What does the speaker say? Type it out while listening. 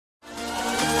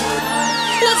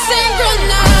every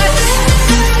night.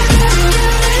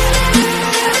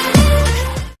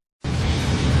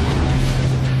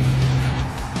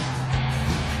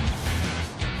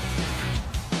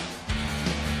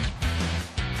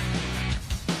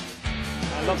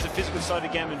 Loves the physical side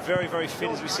of the game and very, very fit,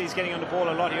 as we see he's getting on the ball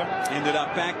a lot here. Ended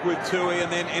up back with Tui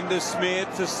and then into Smith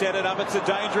to set it up. It's a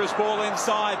dangerous ball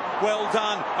inside. Well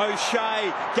done.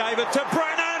 O'Shea gave it to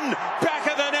Brennan. Back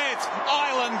of the net.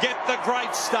 Ireland get the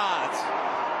great start.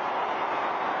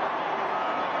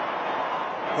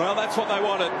 Well, that's what they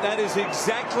wanted. That is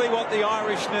exactly what the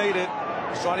Irish needed.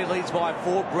 Australia leads by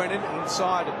 4. Brennan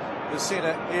inside the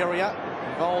centre area,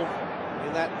 involved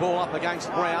in that ball up against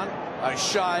Brown.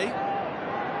 O'Shea,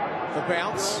 the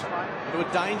bounce into a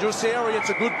dangerous area.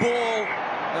 It's a good ball,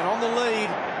 and on the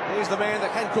lead, here's the man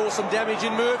that can cause some damage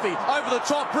in Murphy. Over the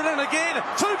top, Brennan again.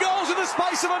 2 goals in the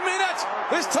space of a minute.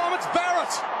 This time it's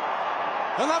Barrett,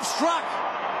 and they've struck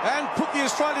and put the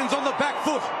Australians on the back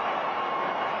foot.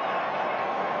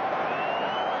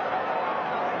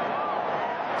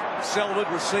 Selwood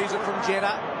receives it from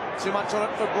Jeddah. Too much on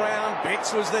it for Brown.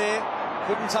 Betts was there,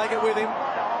 couldn't take it with him,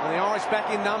 and the Irish back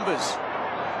in numbers.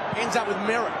 Ends up with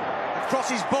Merritt. Across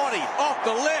his body, off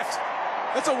the left.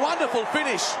 It's a wonderful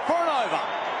finish for an over.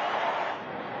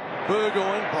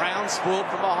 Burgoyne, Brown spoiled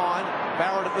from behind.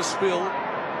 Barrett at the spill.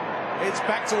 Heads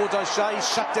back towards O'Shea. He's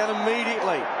shut down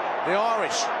immediately. The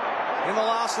Irish in the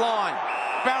last line.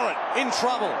 Barrett in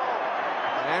trouble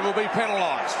and will be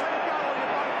penalised.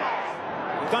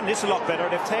 They've done this a lot better.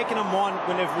 They've taken him on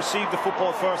when they've received the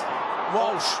football first.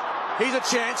 Walsh, he's a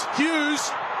chance. Hughes.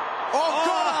 Oh,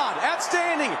 Goddard,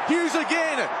 outstanding. Hughes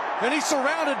again. And he's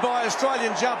surrounded by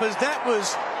Australian jumpers. That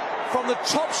was from the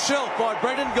top shelf by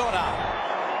Brendan Goddard.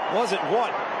 Was it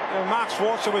what? Mark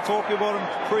Schwarzer, we're talking about him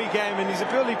pre-game, and his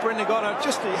ability, Brendan Goddard,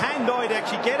 just hand-eye to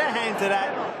actually get a hand to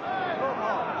that.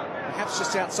 Perhaps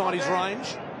just outside his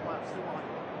range.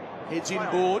 Heads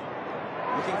inboard,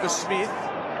 looking for Smith.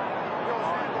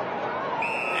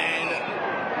 And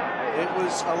it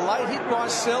was a late hit by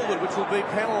Selwood, which will be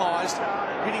penalised.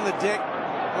 Hitting the deck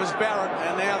was Barrett,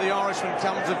 and now the Irishman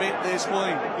comes to vent their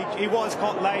spleen. He was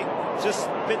caught late, just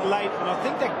a bit late, and I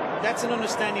think that's an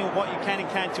understanding of what you can and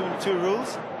can't do in the 2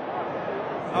 rules.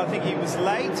 I think he was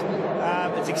late.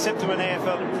 It's acceptable in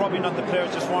AFL, and probably not the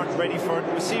players just weren't ready for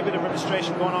it. We see a bit of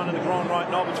registration going on in the ground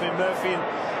right now between Murphy and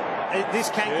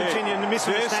this can't continue in the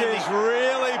misunderstanding. This is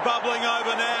really bubbling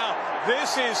over now.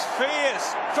 This is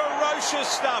fierce,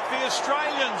 ferocious stuff. The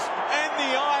Australians and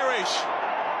the Irish.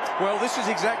 Well, this is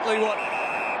exactly what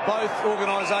both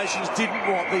organisations didn't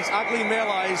want. These ugly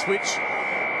melees which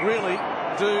really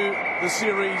do the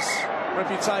series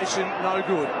reputation no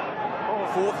good.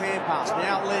 4th hand pass,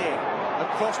 now Laird.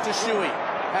 Across to Shuey.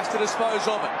 Has to dispose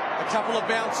of it. A couple of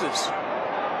bounces.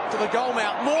 To the goal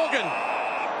mount. Morgan.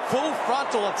 Full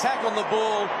frontal attack on the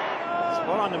ball.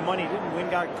 Spot on the money, didn't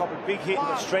Wingard a couple of big hit and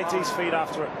got straight to his feet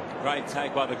after it. Great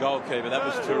take by the goalkeeper. That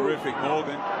was terrific,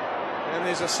 Morgan. And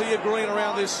there's a sea of green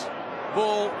around this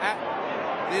ball at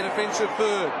the defensive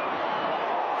third.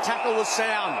 Tackle was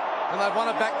sound, and they've won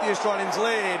it back. The Australians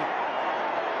led.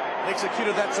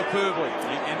 Executed that superbly.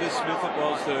 Ender Smith it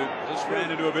was who just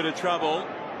ran into a bit of trouble.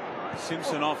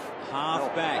 Simpson off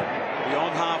half back.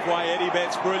 Beyond halfway, Eddie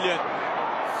Betts brilliant.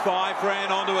 Fife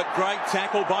ran onto it. Great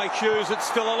tackle by Hughes. It's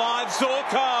still alive.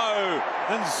 Zorko.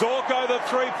 And Zorko the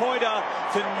 3-pointer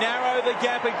to narrow the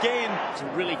gap again. It's a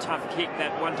really tough kick,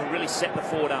 that one, to really set the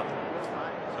forward up.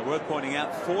 So worth pointing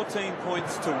out, 14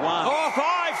 points to 1. Oh,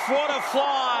 Fife! What a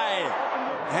fly!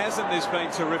 Hasn't this been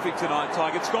terrific tonight,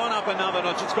 Tiger? It's gone up another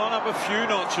notch. It's gone up a few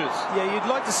notches. Yeah, you'd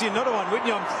like to see another one, wouldn't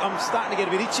you? I'm starting to get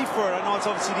a bit itchy for it. I know it's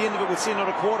obviously the end of it. We'll see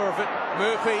another quarter of it.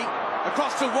 Murphy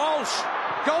across to Walsh.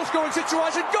 Goal scoring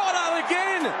situation. Goddard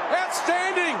again.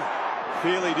 Outstanding.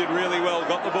 Feely did really well.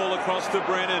 Got the ball across to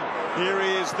Brennan. Here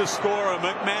he is, the scorer,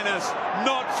 McManus.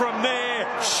 Not from there.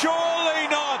 Surely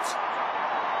not.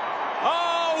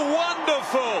 Oh,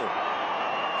 wonderful.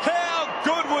 How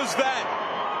good was that?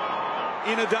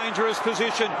 In a dangerous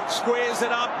position, squares it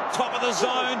up, top of the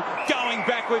zone, going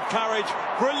back with courage.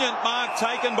 Brilliant mark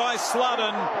taken by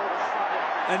Sludden,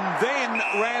 and then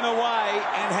ran away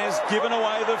and has given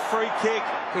away the free kick.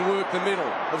 Can work the middle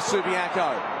of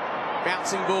Subiaco.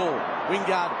 Bouncing ball.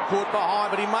 Wingard caught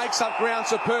behind, but he makes up ground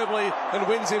superbly and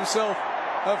wins himself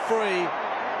a free.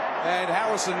 And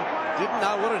Harrison didn't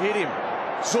know what had hit him.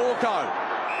 Zorko.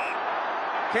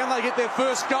 Can they get their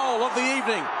first goal of the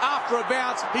evening? After a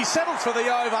bounce, he settles for the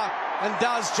over and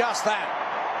does just that.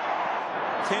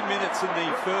 10 minutes in the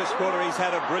first quarter. He's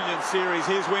had a brilliant series.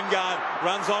 Here's Wingard,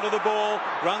 runs onto the ball,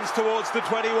 runs towards the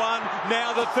 21,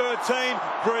 now the 13.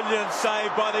 Brilliant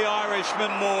save by the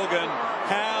Irishman Morgan.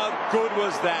 How good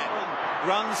was that?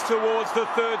 Runs towards the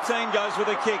 13, goes with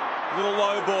a kick. Little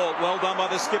low ball, well done by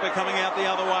the skipper coming out the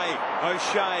other way.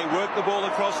 O'Shea worked the ball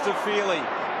across to Feely.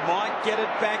 Might get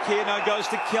it back here. No, goes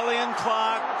to Killian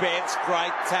Clark. Betts,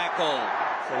 great tackle.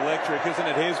 It's electric, isn't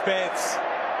it? Here's Betts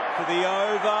for the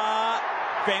over.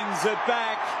 Bends it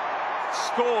back.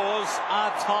 Scores are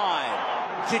tied.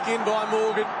 Kick in by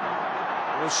Morgan.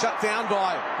 It was shut down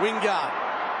by Wingard.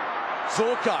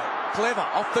 Zorko, clever,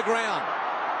 off the ground.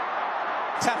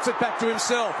 Taps it back to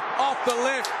himself, off the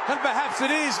left, and perhaps it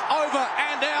is over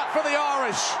and out for the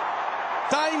Irish.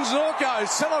 Dane Zorko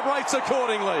celebrates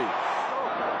accordingly.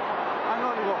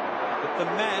 But the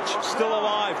match still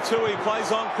alive. Tui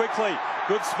plays on quickly.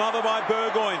 Good smother by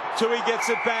Burgoyne. Tui gets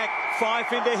it back.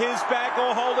 Fife into his back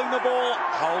or holding the ball.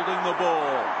 Holding the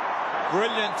ball.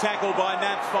 Brilliant tackle by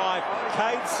Nat Fife.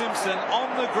 Cade Simpson on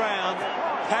the ground,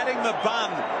 patting the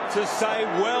bum to say,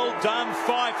 well done,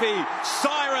 Fifey.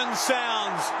 Siren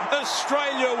sounds.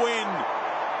 Australia win.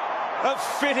 A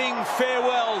fitting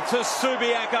farewell to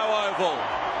Subiaco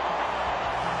Oval.